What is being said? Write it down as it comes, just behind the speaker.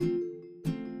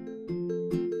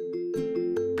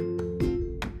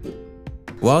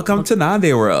Welcome to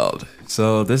Nande World.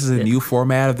 So this is a new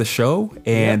format of the show,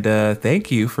 and thank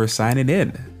you for signing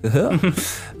in.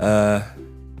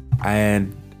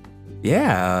 And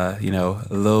yeah, a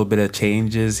little bit of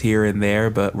changes here and there,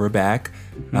 but we're back.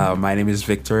 My name is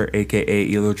Victor,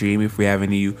 aka Elo Dream. If we have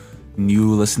any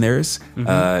new listeners,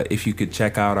 if you could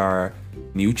check out our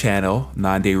new channel,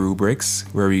 Nande Rubrics,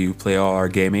 where we play all our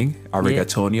gaming.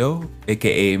 Arigatonio,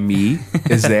 aka me,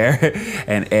 is there,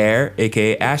 and Air,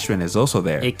 aka Ashwin, is also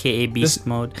there. AKA Beast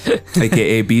Mode.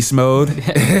 AKA Beast Mode.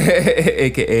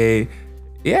 AKA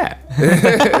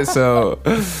So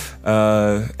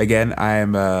again,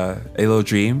 I'm Elo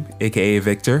Dream, aka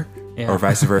Victor, or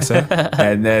vice versa.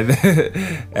 and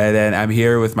then I'm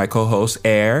here with my co-host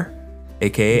Air,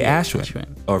 aka Ashwin,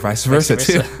 or vice versa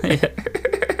too.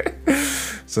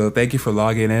 So thank you for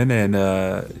logging in and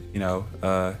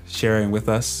sharing with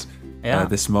us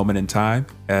this moment in time.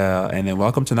 And then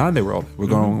welcome to Nande World. We're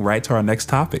going right to our next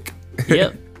topic.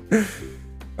 Yep.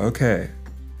 Okay.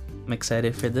 I'm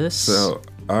excited for this. So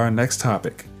our next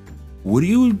topic. Would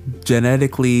you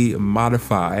genetically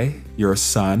modify your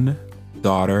son,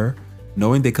 daughter,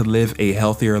 knowing they could live a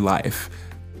healthier life?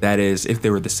 That is, if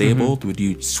they were disabled, would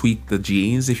you tweak the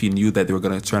genes if you knew that they were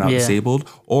going to turn out disabled?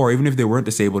 Or even if they weren't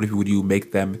disabled, would you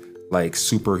make them like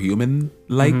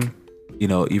superhuman-like,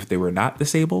 if they were not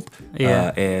disabled?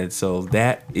 Yeah. And so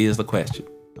that is the question.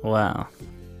 Wow.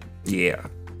 Yeah.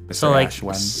 So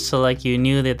like you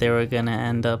knew that they were going to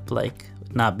end up like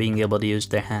not being able to use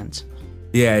their hands.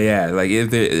 Yeah. Like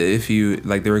if you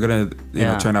like, they were gonna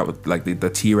turn out with like the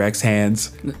T-Rex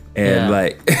hands, and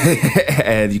like,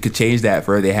 and you could change that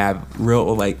for they have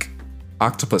real like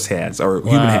octopus hands or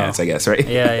human hands, I guess, right?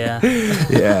 Yeah.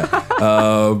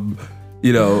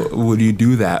 Would you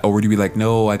do that, or would you be like,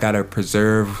 no, I gotta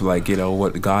preserve like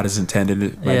what God has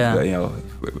intended,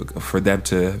 like, for them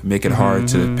to make it hard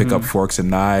to pick up forks and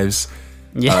knives.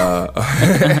 Maybe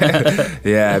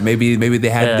they're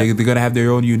gonna have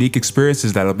their own unique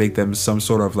experiences that'll make them some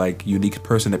sort of like unique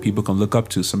person that people can look up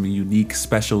to, some unique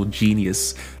special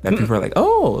genius that people are like,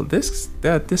 oh, this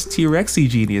T-Rexy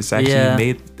genius actually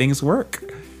made things work.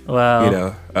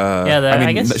 Wow.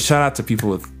 I guess shout out to people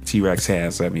with T-Rex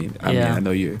hands. I mean, I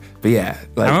know you, but like,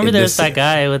 I remember there was that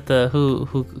guy with the who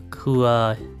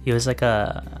he was like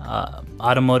a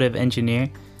automotive engineer.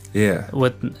 Yeah.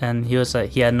 And he was like,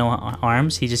 he had no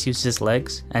arms. He just used his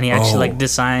legs, and he actually like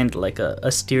designed like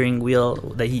a steering wheel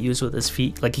that he used with his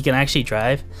feet. Like he can actually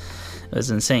drive. It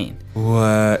was insane.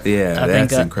 What? Yeah,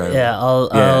 that's incredible.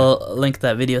 I'll link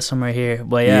that video somewhere here.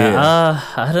 But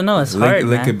I don't know. It's hard.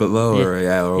 Link it below or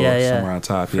somewhere on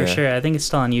top. For sure. I think it's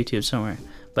still on YouTube somewhere.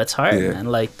 But it's hard, man.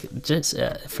 Like just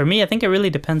for me, I think it really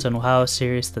depends on how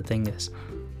serious the thing is.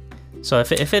 So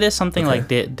if it is something like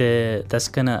that's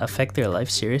gonna affect their life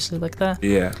seriously like that,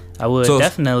 I would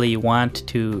definitely want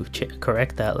to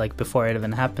correct that like before it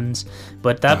even happens.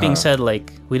 But that being said,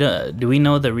 like do we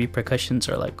know the repercussions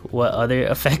or like what other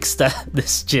effects that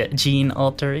this gene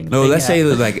altering? No, let's say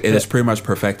that like it is pretty much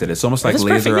perfected. It's almost like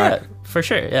laser eye. For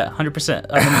sure,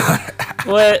 100%.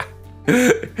 What?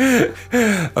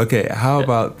 Okay, how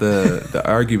about the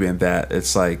argument that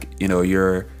it's like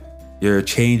you're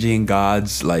changing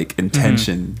God's like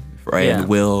intention, right, and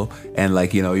will, and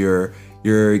like you're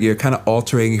kind of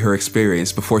altering her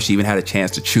experience before she even had a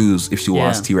chance to choose if she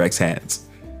wants T-Rex hands.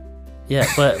 Yeah,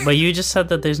 but you just said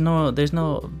that there's no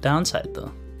downside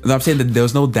though. No, I'm saying that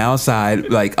there's no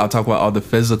downside. Like I'll talk about on the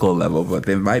physical level, but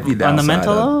there might be downside on the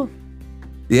mental level.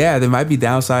 Yeah, there might be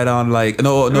downside on like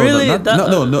not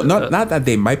that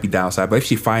they might be downside, but if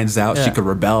she finds out, she could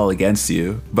rebel against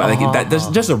you. But like that, there's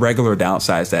just a regular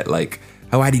downsides that like,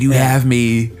 why did you have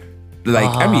me? Like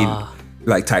I mean,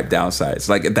 like type downsides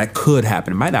like that could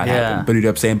happen. It might not happen, but you know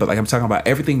what I'm saying. But like I'm talking about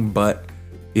everything, but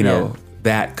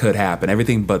that could happen.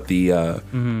 Everything but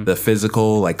the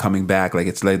physical, like coming back. Like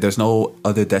it's like there's no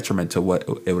other detriment to what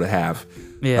it would have.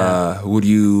 Yeah. Would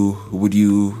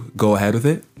you go ahead with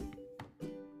it?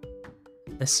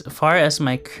 As far as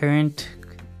my current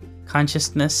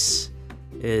consciousness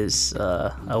is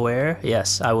aware,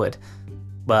 yes, I would.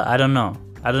 But I don't know.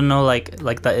 Like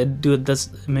that.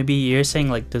 Does maybe you're saying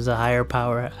like does a higher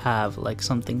power have like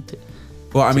something to?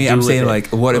 Well, I mean, I'm saying like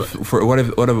what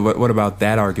about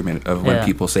that argument of when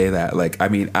people say that? Like, I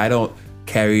mean, I don't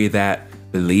carry that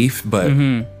belief, but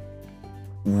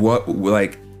what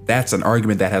like. That's an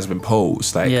argument that has been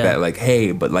posed, like that, like,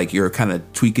 hey, but like you're kind of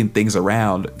tweaking things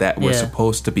around that were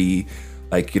supposed to be,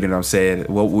 like, you know what I'm saying?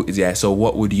 So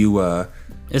what would you?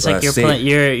 It's like you're playing God.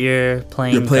 You're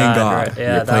playing God.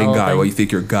 You're playing God. Well, you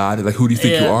think you're God? Like, who do you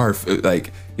think you are?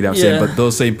 Like, you know what I'm saying? But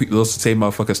those same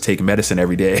motherfuckers take medicine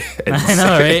every day. I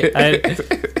know, right?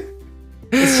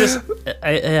 It's just,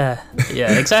 yeah,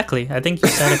 exactly. I think you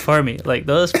said it for me. Like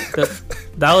that was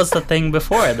the thing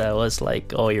before. That was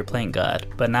like, oh, you're playing God,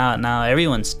 but now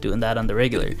everyone's doing that on the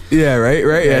regular. Yeah,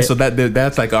 right. Yeah. So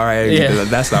that's like, all right,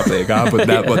 that's not playing God,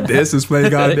 but this is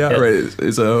playing God now, right?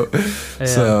 So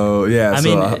yeah. I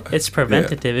mean, it's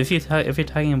preventative. If you're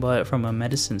talking about it from a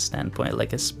medicine standpoint,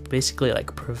 like it's basically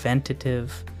like preventing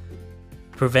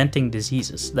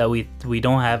diseases that we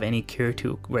don't have any cure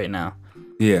to right now.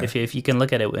 Yeah. If you can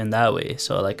look at it in that way,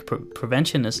 so like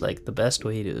prevention is like the best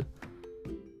way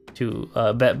to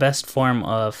best form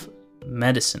of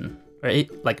medicine, right?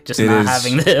 Like just not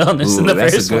having the illness in the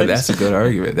first place. That's a good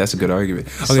argument.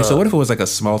 Okay, so what if it was like a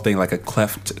small thing, like a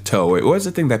cleft toe? What is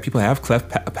the thing that people have? Cleft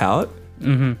palate?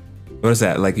 Mm-hmm. What is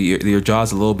that? Like your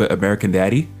jaw's a little bit American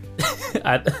Daddy?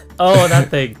 That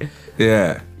thing.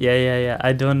 Yeah.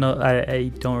 I don't know.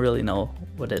 I don't really know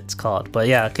what it's called, but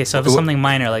yeah. Okay, so if it's something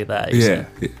minor like that, yeah.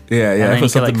 If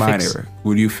it's something minor,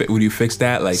 would you fix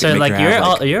that? Like, so like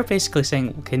you're basically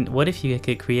saying, what if you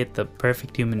could create the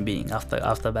perfect human being off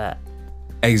the bat?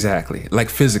 Exactly, like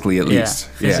physically at least.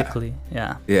 Physically,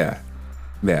 yeah.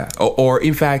 Or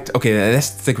in fact, okay,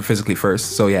 let's stick with physically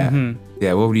first. So yeah,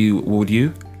 What would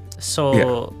you?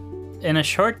 So. In a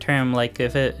short term, like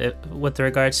if with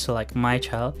regards to like my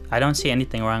child, I don't see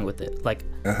anything wrong with it. Like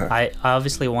I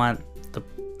obviously want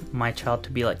my child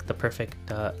to be like the perfect,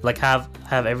 like have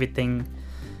everything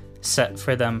set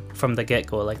for them from the get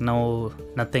go. Like no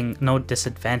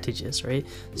disadvantages, right?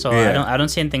 So I don't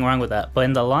see anything wrong with that. But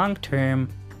in the long term,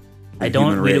 and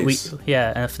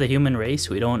for the human race,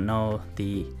 we don't know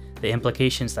the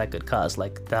implications that could cause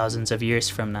like thousands of years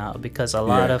from now, because a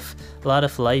lot of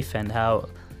life and how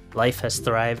life has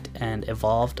thrived and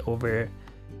evolved over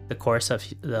the course of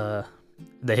the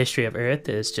history of Earth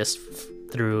is just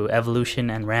through evolution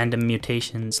and random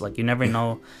mutations. Like you never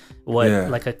know what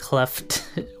like a cleft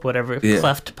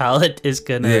cleft palate is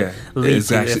gonna lead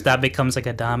to if that becomes like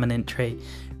a dominant trait,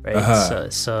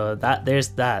 right? So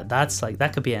that's like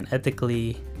that could be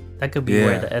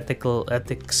where the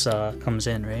ethics comes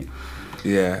in, right?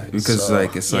 Yeah, because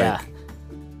what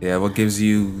gives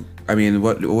you, I mean,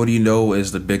 what do you know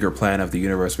is the bigger plan of the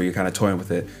universe where you're kind of toying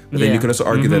with it. But then you could also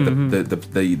argue that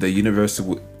the universe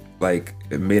like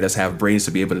made us have brains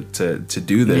to be able to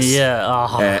do this.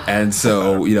 And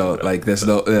so like there's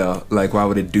no like why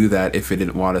would it do that if it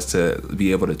didn't want us to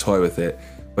be able to toy with it?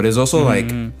 But there's also like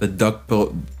the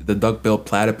duck-billed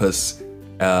platypus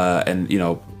and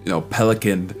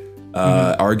pelican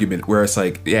argument where it's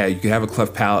like, yeah, you can have a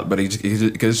cleft palate, but it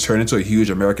could just turn into a huge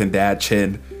American Dad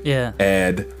chin,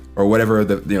 and or whatever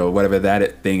whatever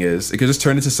that thing is. It could just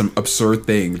turn into some absurd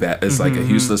thing that is like a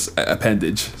useless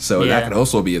appendage. So that could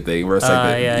also be a thing where it's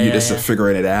like you just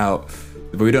figuring it out,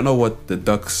 but we don't know what the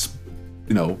duck's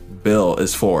bill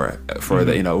is for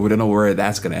the we don't know where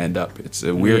that's gonna end up. It's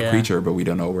a weird creature, but we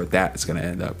don't know where that's gonna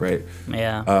end up, right?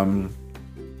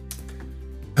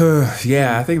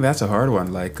 I think that's a hard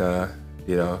one. Like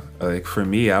like for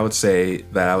me, I would say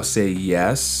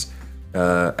yes,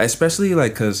 especially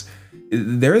like because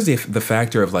there is the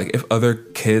factor of like if other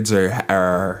kids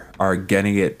are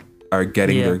getting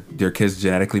their kids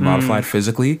genetically modified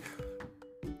physically,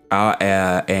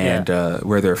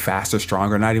 where they're faster,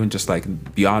 stronger, not even just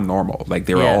like beyond normal, like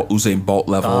they were all Usain Bolt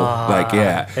level, like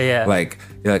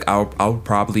I'll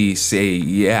probably say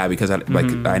because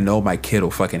I know my kid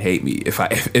will fucking hate me if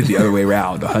the other way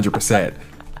around 100%.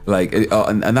 Like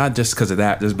and not just because of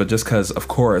that, but just because of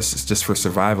course it's just for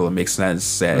survival. It makes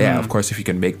sense. Of course, if you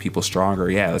can make people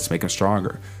stronger, let's make them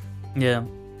stronger.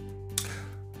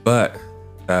 But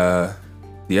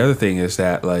the other thing is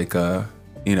that like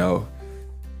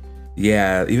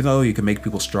even though you can make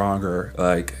people stronger,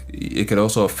 like it could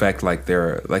also affect like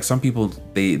their, like some people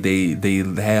they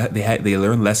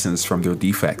learn lessons from their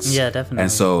defects. Definitely.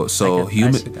 And so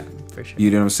human, for sure.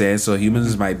 You know what I'm saying? So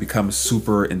humans might become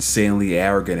super insanely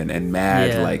arrogant and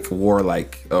mad, like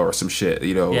warlike or some shit,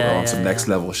 on some next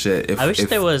level shit. I wish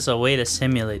there was a way to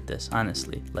simulate this,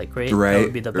 honestly. Like, right? That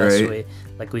would be the best way.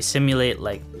 Like we simulate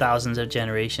like thousands of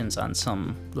generations on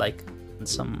some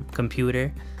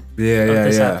computer.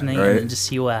 This happening, and then just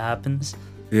see what happens.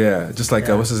 Just like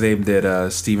what's his name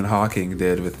did, Stephen Hawking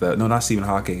did with no, not Stephen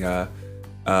Hawking,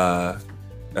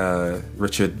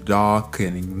 Richard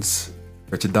Dawkins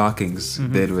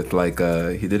did with like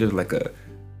he did it like a,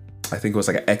 I think it was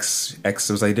like an X it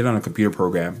was like he did it on a computer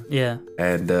program,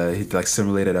 and he like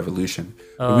simulated evolution.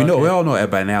 But we all know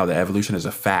by now that evolution is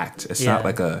a fact. It's not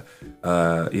like a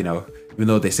even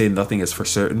though they say nothing is for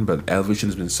certain, but evolution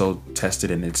has been so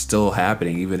tested and it's still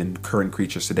happening even in current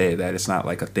creatures today, that it's not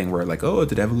like a thing where like, oh,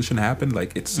 did evolution happen?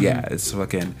 Like it's it's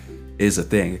fucking is a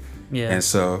thing. Yeah. And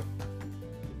so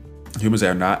humans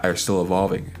are still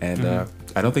evolving, and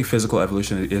I don't think physical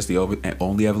evolution is the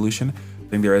only evolution. I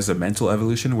think there is a mental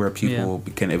evolution where people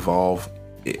can evolve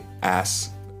as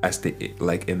they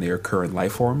like in their current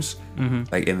life forms,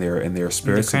 like in their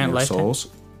spirits and their souls.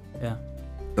 Yeah.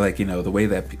 Like, you know, the way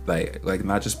that like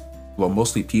not just, well,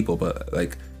 mostly people, but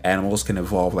like animals can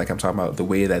evolve. Like I'm talking about the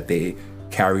way that they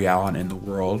carry on in the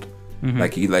world.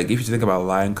 Like if you think about a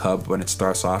lion cub, when it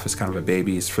starts off as kind of a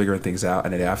baby, it's figuring things out,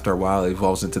 and then after a while it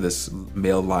evolves into this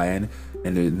male lion,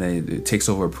 and then it takes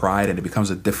over pride, and it becomes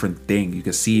a different thing. You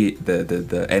can see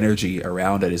the energy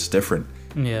around it is different.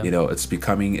 Yeah. You know, it's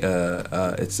becoming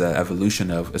it's an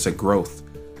evolution it's a growth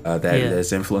that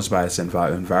is influenced by its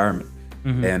environment,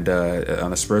 and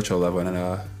on a spiritual level, and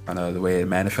on the way it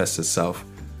manifests itself.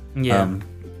 Yeah.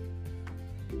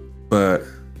 But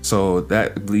so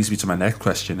that leads me to my next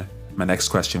question.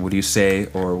 Would you say,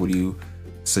 or would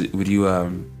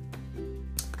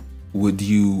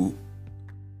you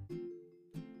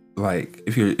like,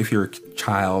 if you're a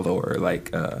child, or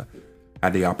like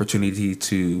had the opportunity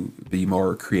to be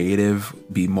more creative,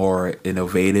 be more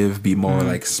innovative, be more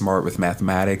like smart with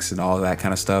mathematics and all that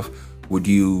kind of stuff, would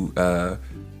you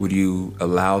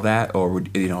allow that, or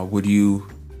would you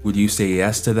say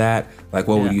yes to that? Like,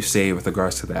 what would you say with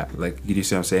regards to that? Like, you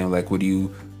see what I'm saying? Like, would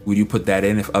you put that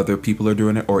in if other people are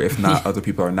doing it, or if not, other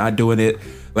people are not doing it?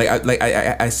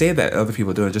 I say that other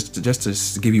people are doing it just to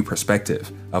give you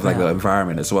perspective of like the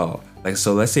environment as well. Like,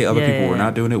 so let's say other people were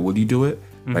not doing it, would you do it?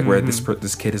 Like, where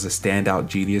this kid is a standout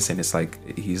genius, and it's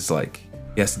like he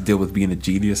has to deal with being a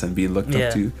genius and being looked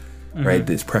up to, right?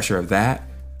 This pressure of that,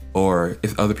 or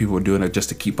if other people were doing it just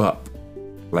to keep up.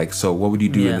 Like, so what would you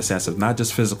do in the sense of not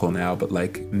just physical now, but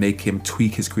like make him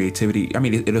tweak his creativity? I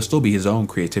mean, it'll still be his own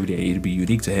creativity, and it'll be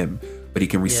unique to him, but he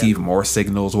can receive more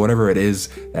signals, whatever it is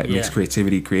that makes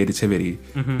creativity.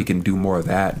 He can do more of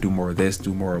that, do more of this,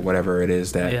 do more of whatever it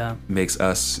is that makes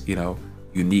us, you know,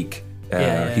 unique.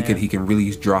 He can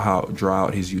really draw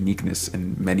out his uniqueness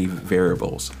in many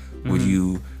variables. Would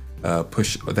you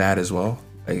push that as well?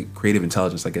 Like creative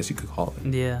intelligence, I guess you could call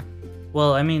it. Yeah.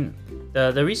 Well, I mean,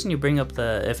 the reason you bring up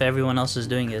if everyone else is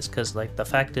doing it is because, like, the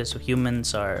fact is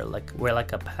humans are like, we're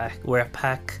like a pack. We're a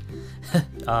pack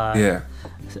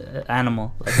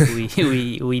animal. Like,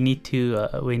 we need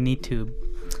to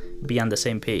be on the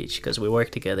same page because we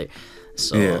work together.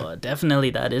 So definitely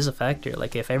that is a factor.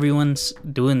 Like, if everyone's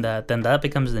doing that, then that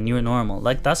becomes the new normal.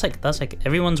 Like, that's like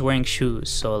everyone's wearing shoes.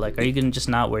 So like, are you gonna just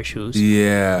not wear shoes?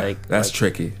 Yeah, like, that's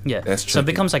tricky. Yeah, that's tricky. So it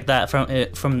becomes like that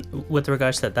from with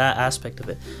regards to that aspect of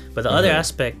it. But the other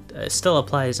aspect still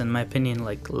applies, in my opinion.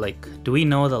 Like, do we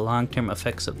know the long-term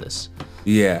effects of this?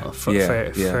 For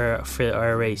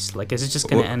our race. Like, is it just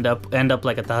gonna end up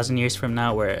like 1,000 years from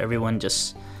now, where everyone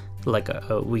just like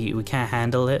we can't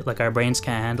handle it, like our brains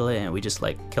can't handle it, and we just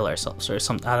like kill ourselves or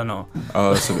something? I don't know.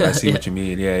 Oh, so I see what you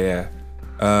mean.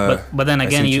 But then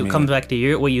again, you come back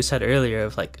to what you said earlier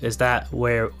of like, was that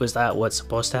what's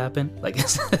supposed to happen? Like,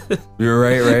 you're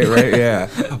right, yeah.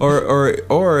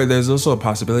 Or there's also a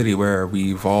possibility where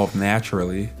we evolve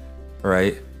naturally,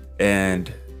 right?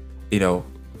 And you know,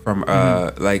 from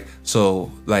like,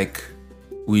 so like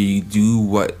we do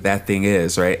what that thing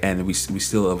is, right? And we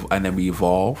still and then we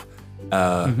evolve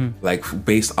like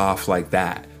based off like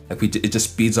that. Like it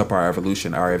just speeds up our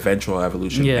evolution, our eventual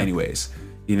evolution anyways.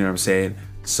 You know what I'm saying?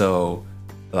 So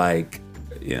like,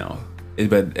 you know,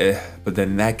 but then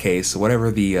in that case, whatever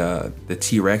the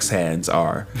T-Rex hands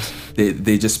are,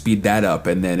 they just speed that up,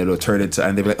 and then it'll turn into,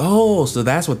 and they'll be like, oh, so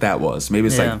that's what that was. Maybe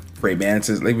it's like praying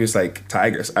mantises, maybe it's like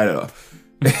tigers. I don't know.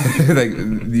 Like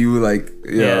you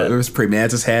know, there was praying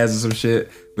mantis hands and some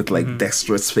shit with like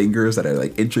dexterous fingers that are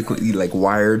like intricately like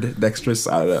wired dexterous.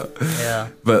 I don't know. Yeah.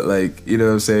 But like, you know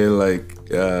what I'm saying? Like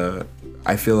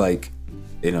I feel like,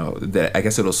 you know, that I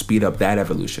guess it'll speed up that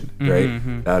evolution, right?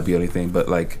 That would be the only thing. But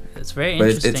like, it's very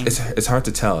interesting. It's hard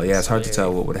to tell. Yeah, it's hard to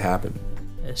tell what would happen.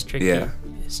 It's tricky. Yeah.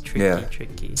 It's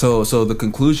tricky. So the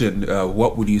conclusion,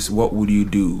 what would you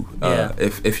do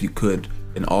if you could,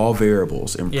 in all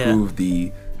variables, improve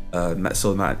the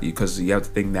because you have to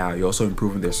think now, you're also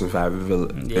improving their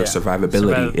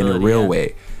survivability in a real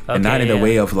way, and not in a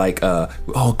way of like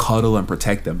cuddle and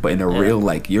protect them, but in a real,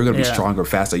 like, you're gonna be stronger,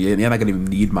 faster. You're not gonna even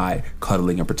need my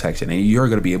cuddling and protection, and you're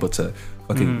gonna be able to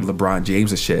fucking LeBron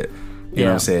James and shit. You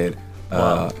know what I'm saying?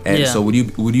 So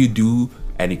would you do?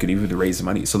 And you could even raise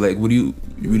money. So like, would you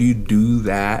do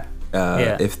that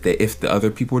if the other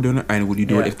people were doing it, and would you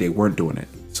do it if they weren't doing it?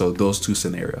 So those two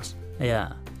scenarios.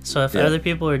 Yeah. So if other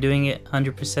people were doing it,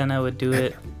 100% I would do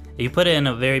it. You put it in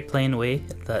a very plain way.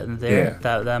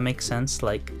 That makes sense.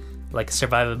 Like, like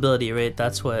survivability, right?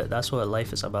 That's what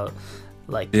life is about.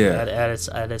 Like at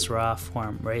its raw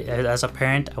form, right? As a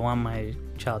parent, I want my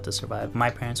child to survive. My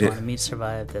parents wanted me to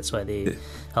survive. That's why they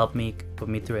helped me, put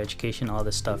me through education, all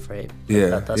this stuff, right?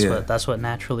 That's what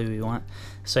naturally we want.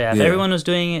 So if everyone was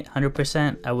doing it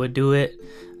 100%, I would do it.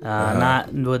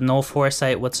 Not with no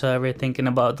foresight whatsoever, thinking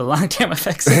about the long-term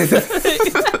effects.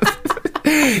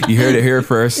 You heard it here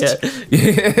first. Yeah.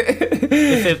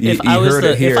 If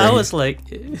I was like.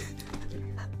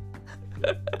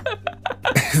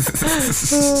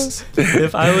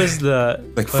 If I was the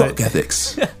fuck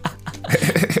ethics.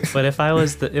 But if I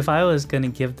was gonna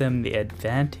give them the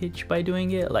advantage by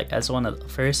doing it, like as one of the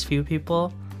first few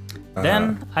people,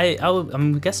 then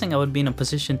I'm guessing I would be in a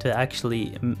position to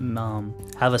actually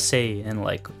have a say in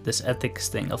like this ethics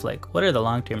thing of like what are the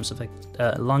long-term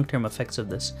effects of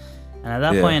this, and at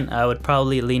that point I would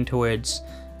probably lean towards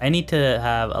I need to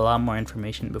have a lot more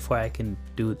information before I can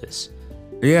do this.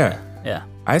 Yeah.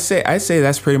 I say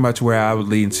that's pretty much where I would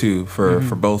lean to for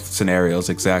both scenarios.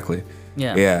 Exactly.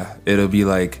 Yeah. It'll be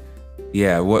like,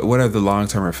 what are the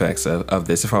long-term effects of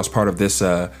this? If I was part of this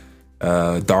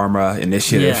Dharma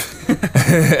initiative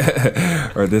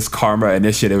or this karma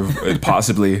initiative,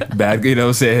 possibly bad, you know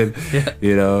what I'm saying?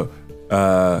 You know,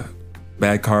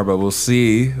 bad karma, we'll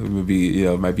see. It would be, you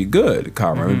know, it might be good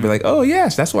karma. It would be like, oh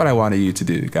yes, that's what I wanted you to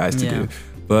do, guys, to do.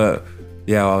 But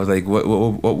I was like,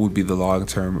 what would be the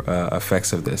long-term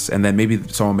effects of this? And then maybe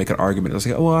someone make an argument. I was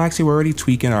like, oh, well, actually, we're already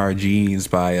tweaking our genes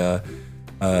by,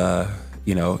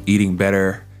 you know, eating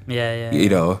better. You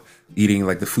know, eating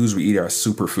like the foods we eat are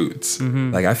superfoods.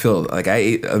 Like I feel like I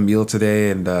ate a meal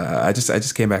today, and I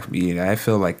just came back from eating. And I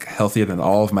feel like healthier than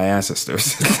all of my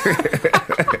ancestors.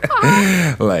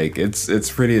 Like it's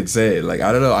pretty insane. Like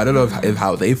I don't know if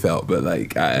how they felt, but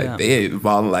like they ate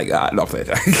like nothing.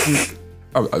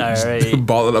 I'm just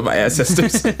balling up my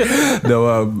ancestors.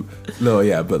 No,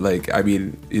 but like I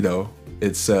mean, you know,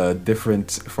 it's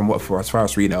different from as far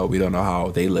as we know. We don't know how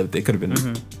they lived. They could have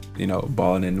been, you know,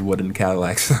 balling in wooden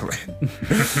Cadillacs.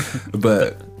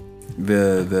 But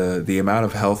the amount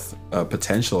of health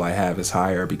potential I have is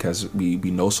higher because we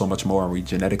know so much more, and we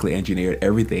genetically engineered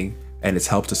everything, and it's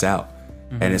helped us out.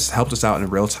 And it's helped us out in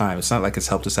real time. It's not like it's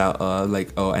helped us out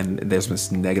and there's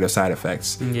been negative side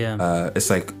effects. It's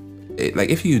like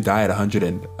if you die at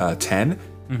 110,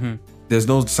 there's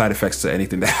no side effects to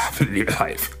anything that happened in your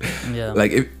life.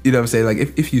 Like if you know what I'm saying, like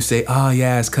if you say, oh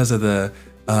yeah, it's because of the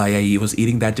he was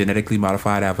eating that genetically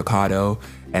modified avocado,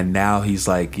 and now he's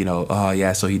like, you know, oh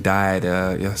yeah, so he died.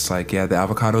 It's like, the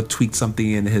avocado tweaked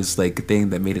something in his like thing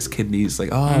that made his kidneys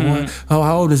like, what? Oh,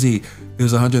 how old is he? He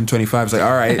was 125. It's like,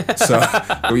 all right, so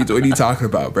what are you talking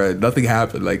about, bro? Nothing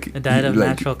happened. Like it died of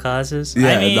natural causes.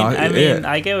 I mean,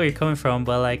 I get where you're coming from,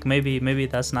 but like maybe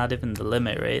that's not even the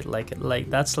limit, right? Like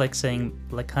that's like saying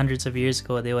like hundreds of years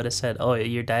ago they would have said, oh,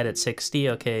 you died at 60.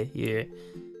 Okay, you're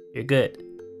good.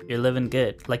 You're living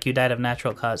good, like you died of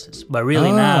natural causes. But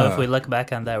really now, if we look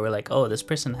back on that, we're like, oh, this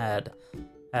person had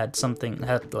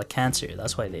like cancer.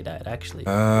 That's why they died, actually.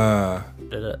 Yeah,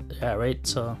 right.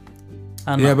 So,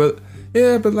 I don't know.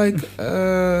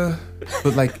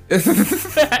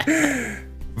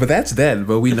 but that's then.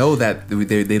 But we know that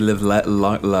they live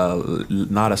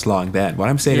not as long then. What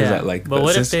I'm saying is that like. But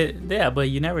what if they? Yeah, but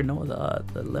you never know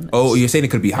the limits. Oh, you're saying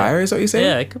it could be higher? Is what you're saying?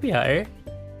 Yeah, it could be higher.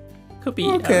 Could be.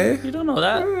 Okay. You don't know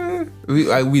that.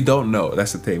 We don't know.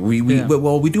 That's the thing.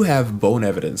 We do have bone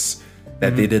evidence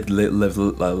that they did live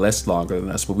less longer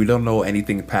than us, but we don't know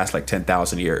anything past like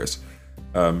 10,000 years.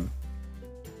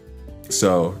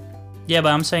 So. Yeah, but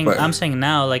I'm saying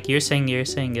now, like you're saying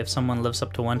if someone lives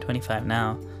up to 125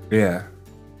 now. Yeah.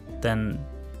 Then.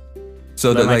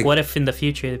 So then, like, what if in the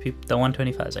future the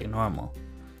 125 is like normal?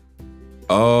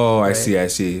 Oh, right? I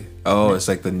see. Oh, it's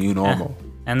like the new normal.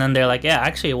 And then they're like, yeah,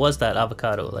 actually, it was that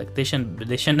avocado. Like they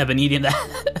shouldn't have been eating that.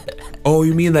 Oh,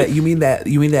 you mean that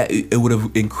it would have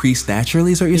increased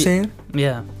naturally? Is what you're saying?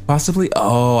 Yeah. Possibly.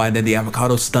 Oh, and then the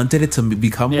avocado stunted it to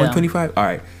become 125. All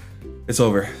right, it's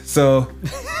over. So,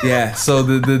 yeah. So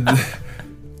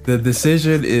the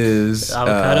decision is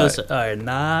avocados are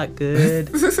not good.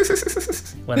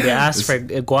 When they ask for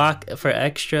guac for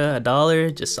extra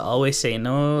 $1, just always say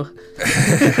no.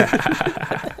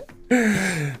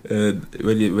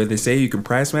 When they say you can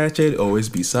price match it, always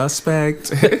be suspect.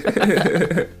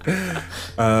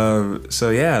 So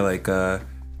yeah, like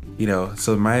you know,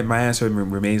 so my answer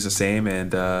remains the same,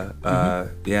 and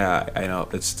yeah, I know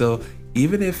it's still,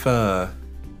 even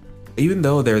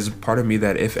though there's a part of me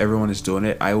that if everyone is doing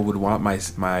it, I would want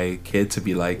my kid to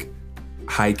be like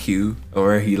Haikyuu,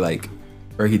 or he like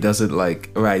or he doesn't like,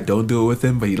 or I don't do it with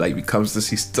him, but he like becomes this,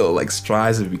 he still like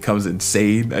strives and becomes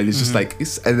insane, and it's just like,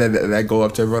 and then I go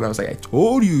up to everyone, I was like, I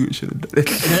told you you should have done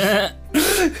it.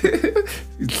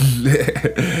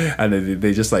 And then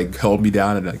they just like hold me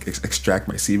down and like extract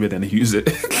my semen and use it.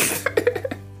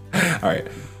 All right.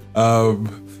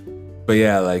 But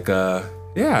yeah, like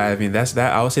yeah, I mean that's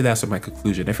that. I would say that's my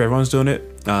conclusion. If everyone's doing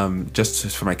it,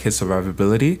 just for my kids'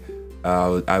 survivability,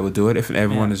 I would do it. If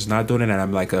everyone is not doing it, and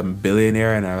I'm like a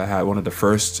billionaire, and I had one of the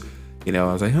first, you know,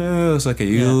 I was like, oh, let's look at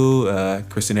you,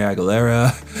 Christina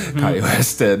Aguilera, Kanye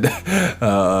West, and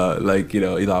like, you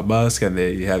know, Elon Musk, and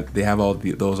they have all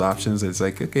those options. It's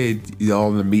like, okay, you all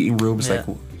in the meeting room. It's like,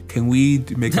 can we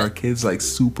make our kids like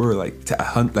super like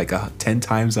 10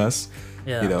 times us?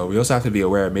 You know, we also have to be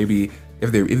aware. Maybe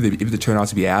if they turn out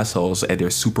to be assholes and they're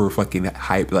super fucking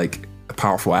hype, like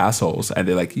powerful assholes, and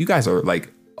they're like, you guys are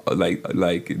like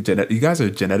you guys are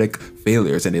genetic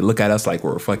failures, and they look at us like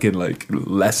we're fucking like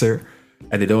lesser,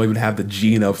 and they don't even have the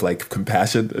gene of like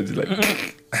compassion. It's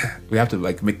like we have to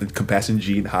like make the compassion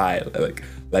gene high,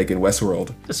 like in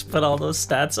Westworld. Just put all those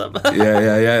stats up.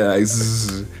 yeah.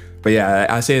 But yeah,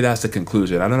 I say that's the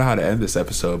conclusion. I don't know how to end this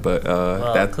episode, but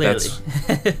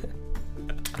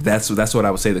that's what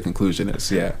I would say the conclusion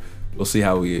is. Yeah. We'll see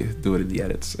how we do it in the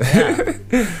edits. Yeah.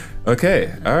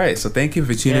 Okay. All right. So thank you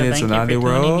for tuning in to Nande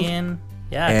World.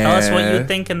 Yeah. Tell us what you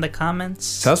think in the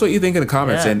comments. Tell us what you think in the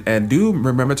comments, and do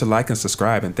remember to like and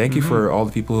subscribe. And thank you for all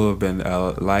the people who have been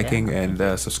liking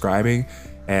and subscribing,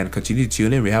 and continue to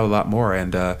tune in. We have a lot more,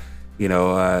 and you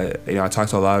know, I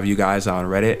talked to a lot of you guys on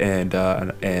Reddit, and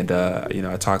you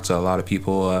know, I talked to a lot of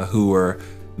people who were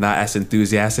not as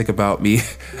enthusiastic about me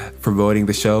promoting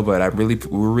the show, but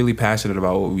we're really passionate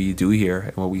about what we do here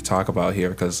and what we talk about here,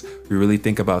 because we really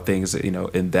think about things, you know,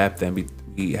 in depth, and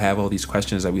we have all these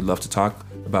questions that we love to talk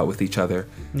about with each other.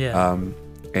 And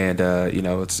you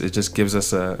know, it just gives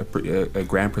us a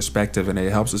grand perspective, and it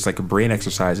helps us like a brain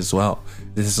exercise as well.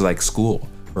 This is like school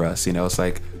for us, you know. It's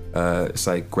like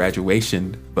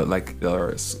graduation, but like,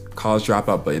 or college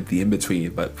dropout, but the in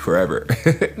between, but forever.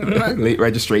 Late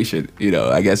registration, you know,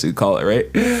 I guess you'd call it, right?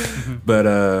 But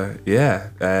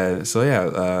so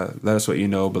let us what you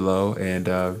know below, and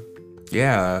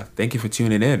thank you for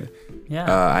tuning in.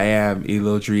 I am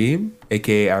Elo Dream,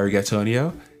 aka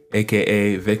Arigatonio,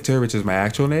 aka Victor, which is my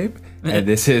actual name. And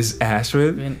this is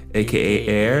Ashwin, aka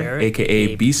Air,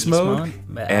 aka Beast Mode.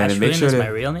 And make sure is my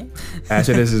real name.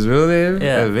 Ashwin is his real name.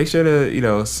 And make sure to, you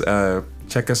know,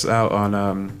 check us out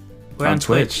on we're on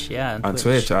Twitch. Yeah, on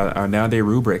Twitch. Our Nande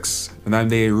Rubrics.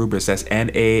 Nande Rubrics. That's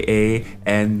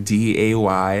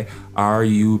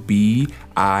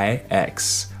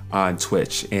NAANDAYRUBIX on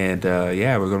Twitch. And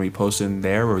we're gonna be posting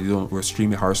there. We're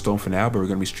streaming Hearthstone for now, but we're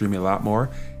gonna be streaming a lot more.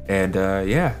 And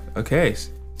okay.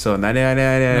 So Nande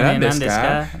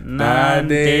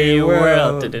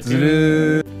World.